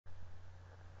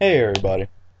Hey everybody,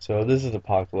 so this is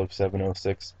Apocalypse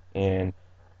 706 and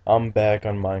I'm back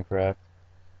on Minecraft.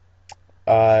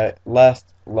 I last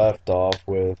left off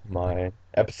with my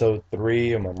episode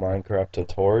 3 of my Minecraft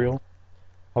tutorial.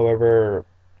 However,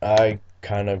 I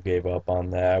kind of gave up on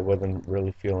that. I wasn't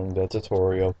really feeling the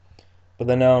tutorial. But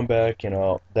then now I'm back,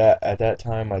 that at that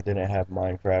time I didn't have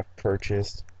Minecraft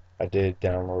purchased. I did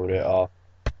download it off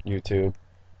YouTube,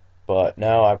 but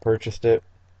now I purchased it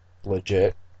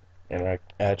legit and I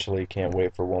actually can't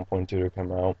wait for 1.2 to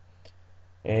come out.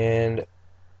 And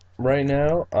right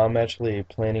now, I'm actually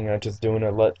planning on just doing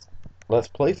a let's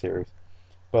play series.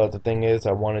 But the thing is,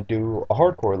 I want to do a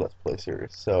hardcore let's play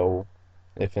series. So,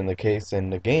 if in the case in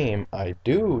the game I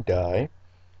do die,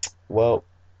 well,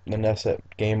 then that's it.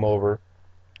 Game over.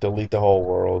 Delete the whole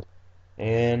world.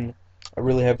 And I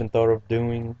really haven't thought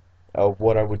of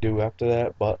what I would do after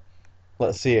that. But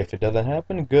let's see. If it doesn't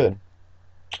happen, good.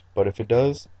 But if it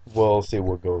does, we'll see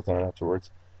what goes on afterwards.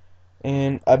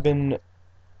 And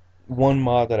one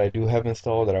mod that I do have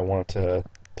installed that I want to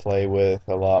play with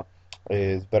a lot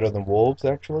is Better Than Wolves,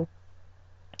 actually.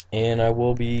 And I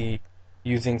will be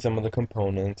using some of the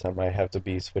components. I might have to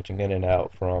be switching in and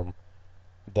out from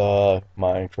the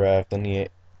Minecraft and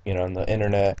and the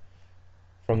internet,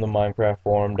 from the Minecraft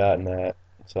forum.net,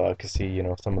 so I can see,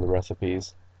 some of the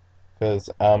recipes. Because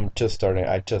I just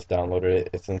downloaded it,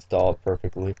 it's installed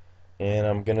perfectly, and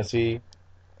I'm gonna see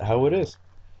how it is.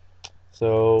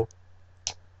 So,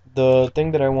 the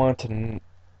thing that I want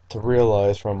to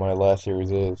realize from my last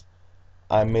series is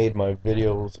I made my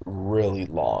videos really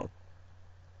long,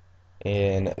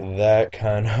 and that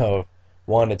kind of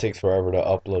one, it takes forever to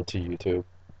upload to YouTube,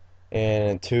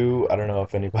 and two, I don't know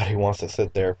if anybody wants to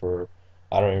sit there for,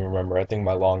 I don't even remember. I think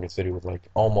my longest video was like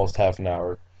almost half an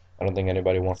hour. I don't think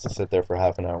anybody wants to sit there for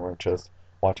half an hour and just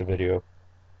watch a video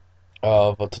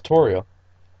of a tutorial.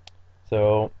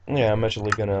 So yeah, I'm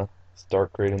actually gonna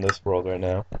start creating this world right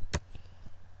now.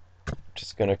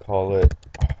 Just gonna call it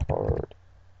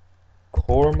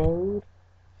hardcore mode.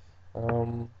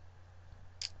 Um,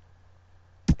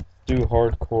 do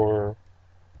hardcore.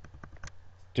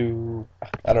 Do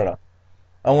I don't know.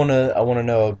 I wanna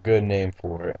know a good name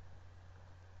for it.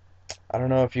 I don't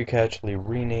know if you can actually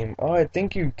rename. Oh, I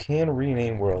think you can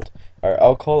rename worlds. All right,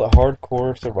 I'll call it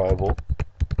hardcore survival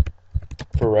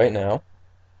for right now.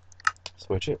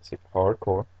 Switch it. See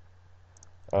hardcore.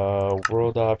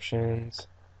 World options.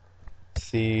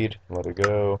 Seed. Let it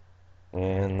go.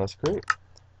 And let's create.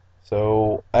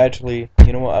 So actually,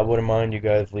 you know what? I wouldn't mind you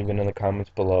guys leaving in the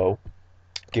comments below.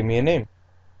 Give me a name.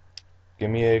 Give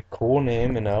me a cool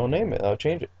name and I'll name it. I'll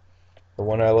change it. The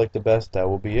one I like the best, that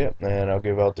will be it. And I'll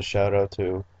give out the shout out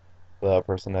to the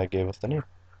person that gave us the name.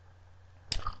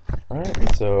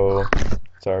 Alright, so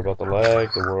sorry about the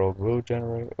lag. The world will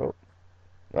generate.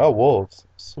 Oh, wolves.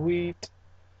 Sweet.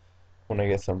 When I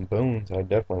get some boons, I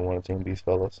definitely want to team these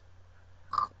fellas.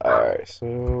 Alright,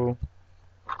 so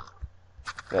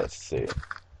let's see.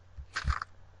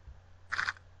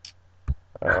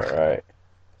 Alright.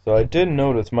 So I did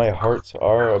notice my hearts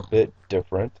are a bit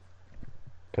different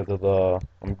because of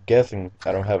I'm guessing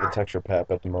I don't have a texture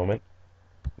pack at the moment.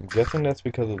 I'm guessing that's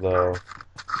because of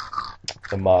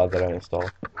the mod that I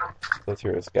installed. Let's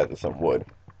hear us gather some wood.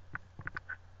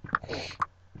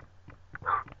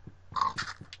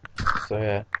 So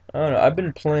yeah, I don't know. I've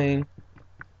been playing.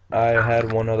 I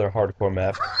had one other hardcore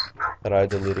map that I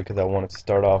deleted because I wanted to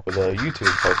start off with a YouTube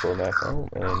hardcore map. Oh,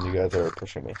 and you guys are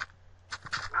pushing me.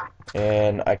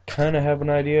 And I kind of have an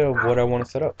idea of what I want to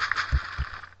set up.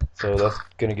 So that's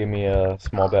gonna give me a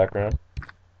small background.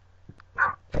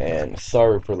 And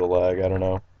sorry for the lag. I don't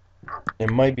know. It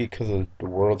might be because of the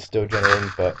world still generating,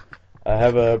 but I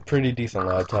have a pretty decent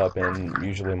laptop, and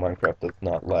usually Minecraft does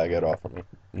not lag at all for me.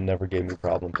 It never gave me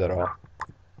problems at all.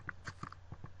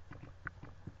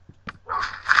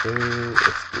 So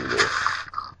let's do this.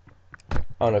 I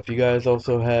don't know if you guys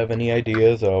also have any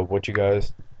ideas of what you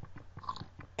guys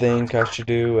think I should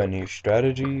do, any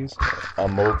strategies.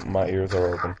 My ears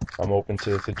are open. I'm open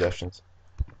to suggestions.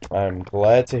 I'm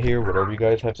glad to hear whatever you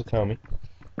guys have to tell me.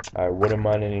 I wouldn't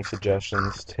mind any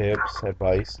suggestions, tips,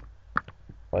 advice.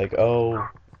 Like, oh,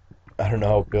 I don't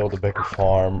know, build a bigger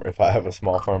farm if I have a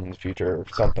small farm in the future or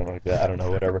something like that. I don't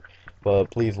know, whatever.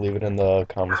 But please leave it in the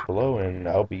comments below, and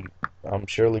I'm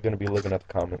surely going to be looking at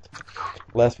the comments.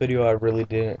 Last three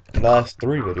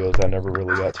videos I never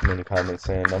really got too many comments,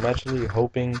 and I'm actually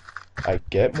hoping I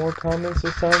get more comments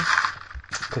this time,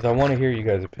 because I want to hear you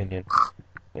guys' opinion.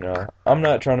 I'm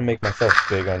not trying to make myself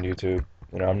big on YouTube.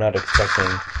 I'm not expecting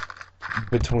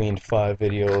between 5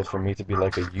 videos for me to be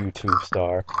like a YouTube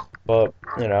star. But,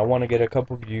 I want to get a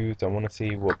couple views. I want to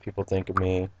see what people think of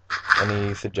me.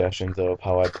 any suggestions of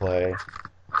how I play.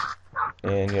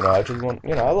 And, I just want,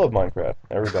 I love Minecraft.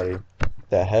 Everybody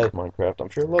that has Minecraft, I'm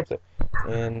sure loves it.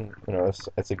 And,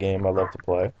 it's a game I love to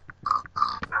play.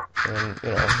 And,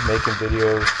 making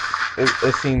videos,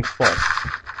 it seems fun.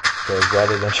 Because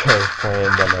rather than just playing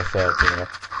by myself,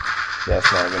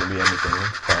 that's not going to be anything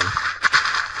fun.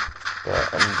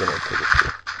 But I'm going to take it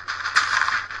too.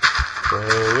 So,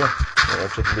 yeah.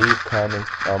 Just leave comments.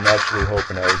 I'm actually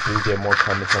hoping I do get more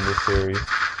comments on this series.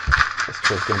 It's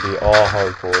just going to be all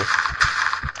hardcore.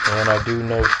 And I do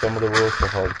know some of the rules for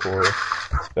hardcore,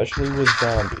 especially with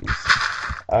zombies.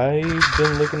 I've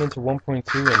been looking into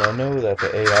 1.2 and I know that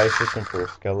the AI system for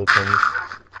skeletons,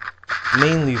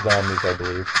 mainly zombies I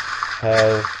believe,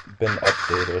 have been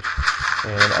updated.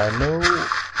 And I know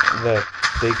that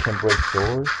they can break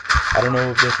doors. I don't know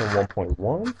if this in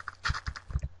 1.1.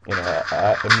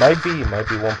 It might be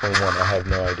 1.1. I have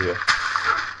no idea.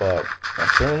 But I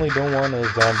certainly don't want a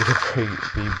zombie to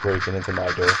be breaking into my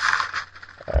door.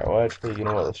 Alright, well actually, you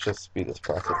know what, let's just speed this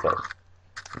process up.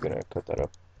 I'm gonna cut that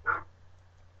up. I'm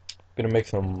gonna make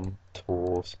some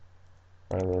tools,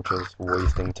 rather than just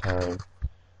wasting time.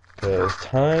 Because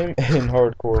time in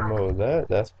hardcore mode,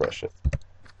 that's precious.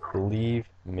 Believe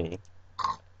me.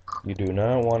 You do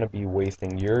not want to be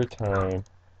wasting your time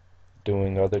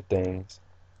doing other things,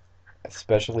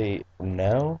 especially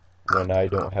now when I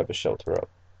don't have a shelter up.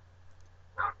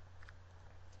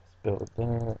 Let's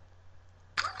build that.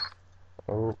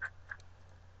 Oh,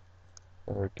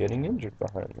 they're getting injured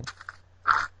behind me.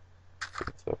 Get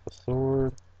myself a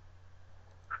sword.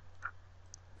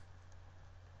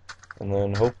 And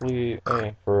then hopefully,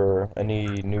 for any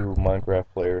new Minecraft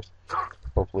players,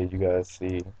 hopefully you guys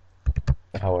see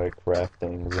how I craft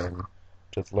things and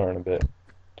just learn a bit.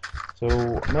 So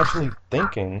I'm actually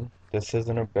thinking this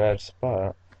isn't a bad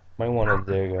spot. Might want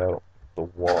to dig out the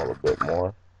wall a bit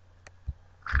more.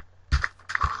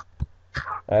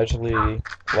 Actually,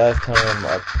 last time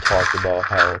I talked about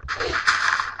how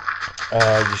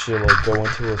you should go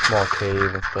into a small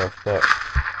cave and stuff, but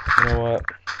you know what?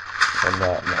 I'm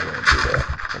not gonna do that.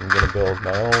 I'm gonna build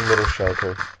my own little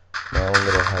shelter, my own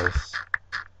little house,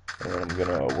 and then I'm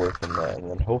gonna work from that. And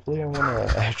then hopefully I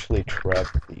wanna actually trap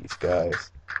these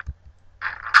guys,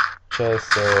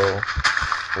 just so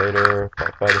later if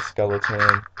I fight a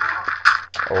skeleton,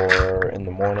 or in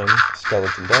the morning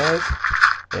skeleton dies,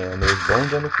 and there's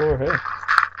bones on the floor. Hey,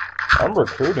 I'm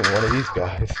recruiting one of these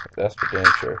guys. That's for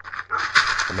damn sure.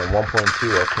 And then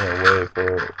 1.2, I can't wait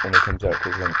for when it comes out,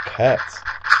 because then cats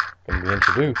can be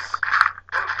introduced.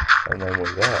 And then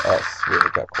with that, really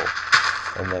got cold.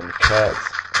 And then cats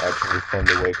actually fend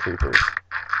away creepers.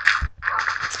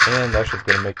 And that's just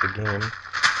gonna make the game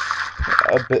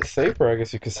a bit safer, I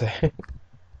guess you could say.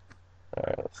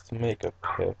 Alright, let's make a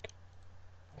pick.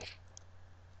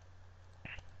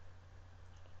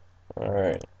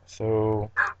 Alright, so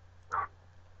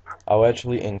I'll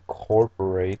actually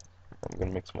incorporate, I'm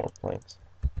gonna make some more planks.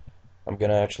 I'm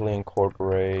gonna actually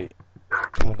incorporate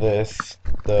this,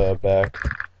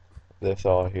 this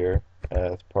all here,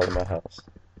 as part of my house.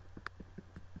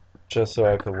 Just so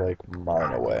I could,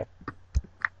 mine away.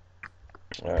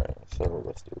 Alright, so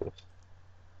let's do this.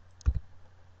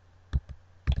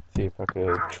 See if I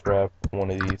could trap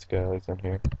one of these guys in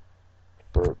here.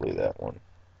 Preferably that one.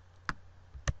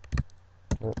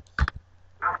 Oops.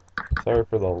 Sorry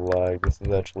for the lag. This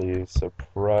is actually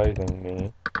surprising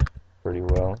me pretty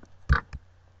well.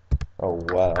 Oh,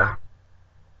 wow.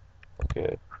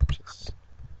 Okay, just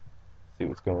see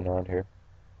what's going on here.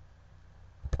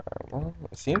 Well,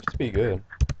 it seems to be good.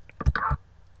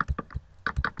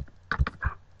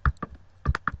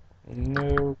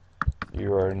 Nope.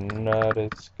 You are not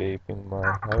escaping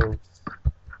my house.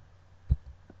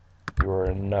 You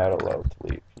are not allowed to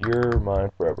leave. You're mine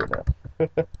forever now.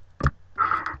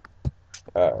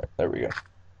 Alright, there we go.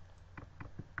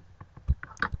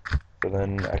 So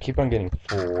then I keep on getting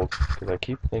fooled, because I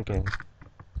keep thinking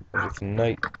it's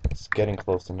night, it's getting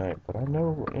close to night, but I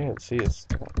know, yeah, see, that's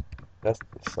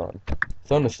the sun. The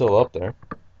sun is still up there.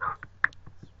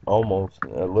 It's almost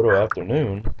a little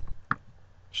afternoon.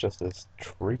 It's just this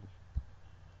tree.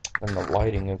 And the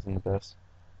lighting isn't the best.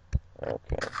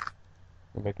 Okay.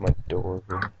 Let me make my door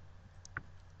here.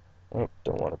 Oh,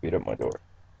 don't want to beat up my door.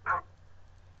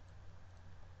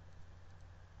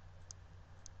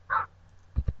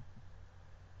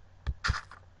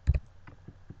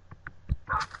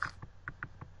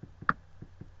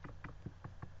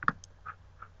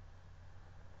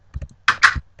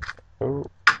 Oh,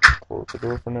 close the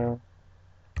door for now.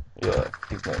 Yeah,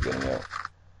 he's not getting out.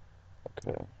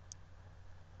 Okay.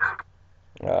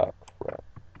 Ah, crap.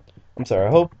 I'm sorry, I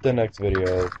hope the next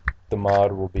video the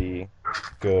mod will be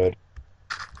good,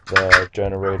 the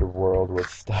generated world will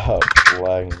stop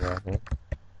lagging on me.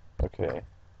 Okay,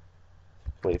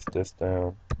 place this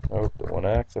down. Nope, don't want to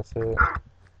access it.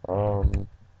 Nope.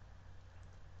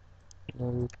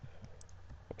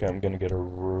 Okay, I'm gonna get a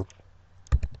roof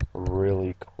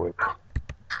really quick.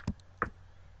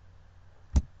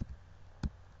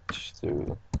 Just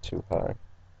too high.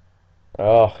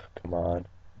 Oh, come on.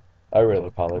 I really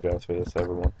apologize for this,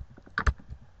 everyone.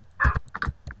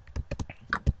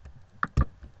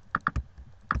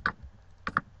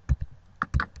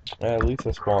 At least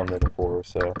I spawned in a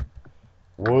forest, so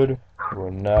wood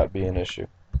will not be an issue.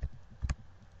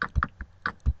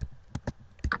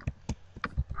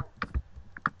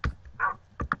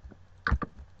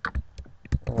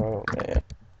 Oh man.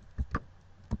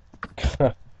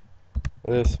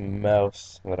 This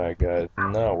mouse that I got is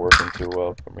not working too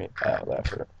well for me. Ow, that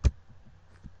hurt.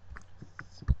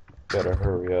 Gotta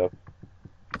hurry up.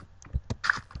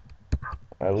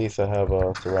 At least I have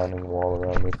a surrounding wall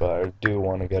around me, but I do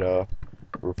want to get a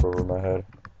roof over my head.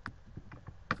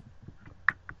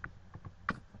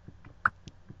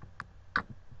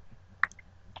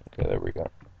 Okay, there we go.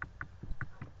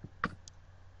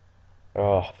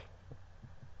 Oh,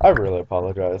 I really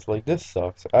apologize. Like, this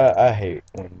sucks. I hate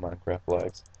when Minecraft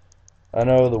lags. I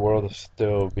know the world is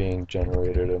still being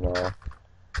generated and all,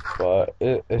 but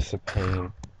it's a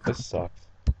pain. This sucks.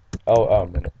 Oh, a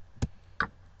minute.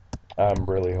 I'm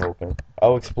really hoping.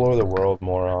 I'll explore the world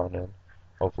more on, and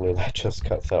hopefully that just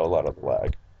cuts out a lot of the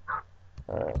lag.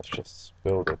 Alright, let's just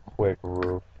build a quick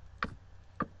roof.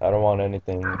 I don't want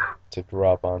anything to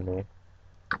drop on me.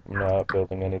 I'm not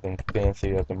building anything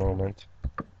fancy at the moment.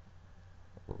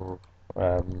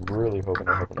 I'm really hoping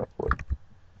I have enough wood.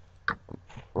 I'm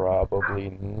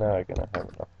probably not gonna have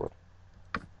enough wood.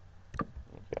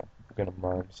 Okay, I'm gonna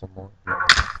mine some more.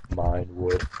 Mine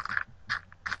wood.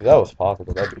 If that was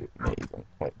possible, that'd be amazing.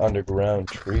 Like underground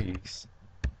trees.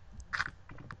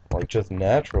 Like just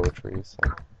natural trees.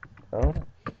 Like, I don't know.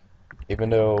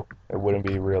 Even though it wouldn't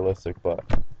be realistic, but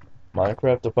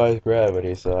Minecraft defies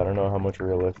gravity, so I don't know how much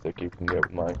realistic you can get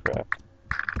with Minecraft.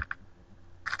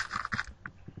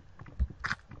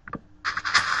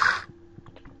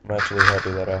 I'm actually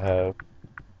happy that I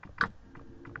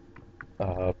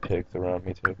have pigs around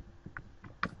me too.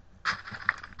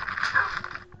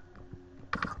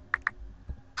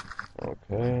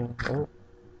 Okay. Oh.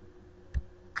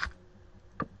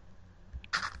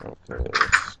 Okay.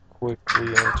 Let's quickly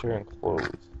enter and close.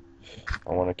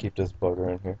 I want to keep this bugger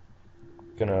in here.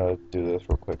 Gonna do this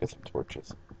real quick. Get some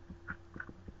torches.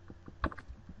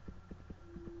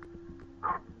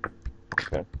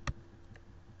 Okay.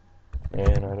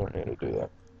 And I don't need to do that.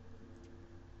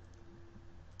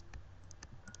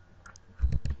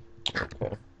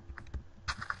 Okay.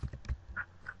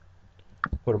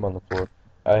 Put them on the floor.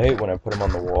 I hate when I put them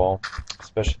on the wall,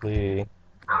 especially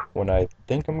when I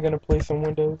think I'm gonna place some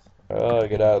windows.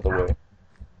 Get out of the way.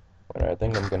 When I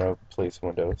think I'm gonna place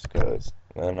windows, because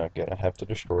then I'm gonna have to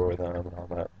destroy them and all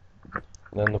that.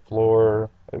 And then the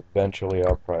floor, eventually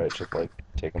I'll probably just like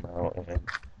take them out and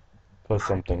put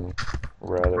something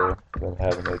rather than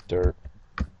having it dirt.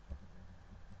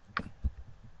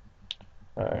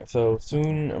 Alright, so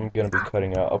soon I'm gonna be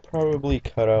cutting out. I'll probably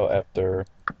cut out after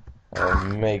I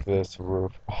make this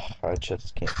roof. Oh, I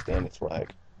just can't stand this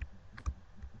lag.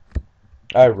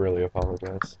 I really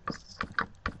apologize.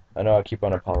 I know I keep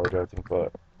on apologizing,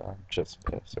 but I'm just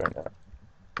pissed right now.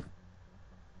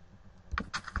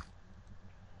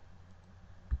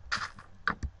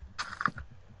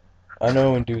 I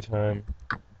know in due time,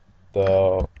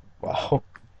 wow,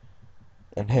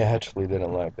 and it actually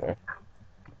didn't lag there.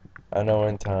 I know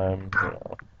in time,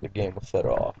 the game will set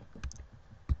off.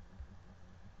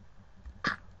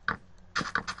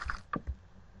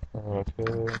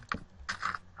 Okay.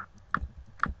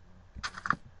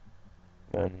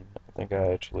 And I think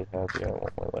I actually have,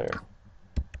 one more layer.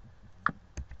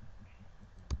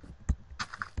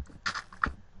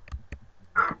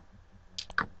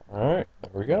 Alright,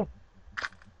 there we go.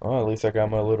 Well, at least I got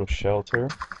my little shelter.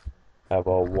 Have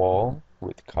a wall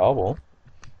with cobble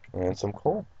and some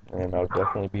coal. And I'll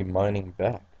definitely be mining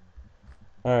back.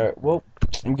 Alright, well,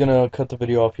 I'm gonna cut the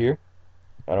video off here.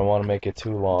 I don't want to make it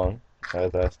too long.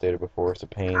 As I stated before, it's a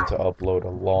pain to upload a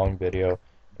long video.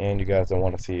 And you guys don't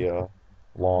want to see a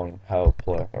long how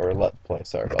play, or let's play,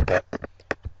 sorry about that.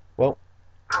 Well,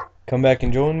 come back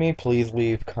and join me. Please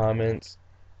leave comments.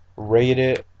 Rate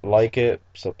it, like it,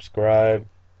 subscribe.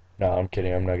 No, I'm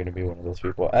kidding. I'm not going to be one of those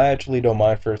people. I actually don't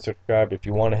mind for a subscribe. If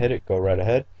you want to hit it, go right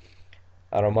ahead.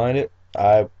 I don't mind it.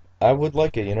 I would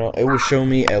like it, It would show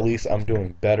me at least I'm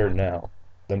doing better now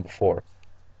than before.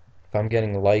 if I'm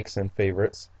getting likes and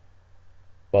favorites.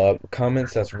 But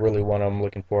comments, that's really what I'm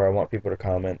looking for. I want people to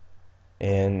comment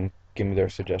and give me their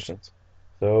suggestions.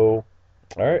 So,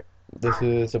 alright, this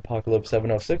is Apocalypse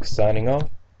 706 signing off,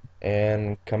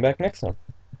 and come back next time.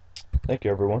 Thank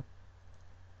you, everyone.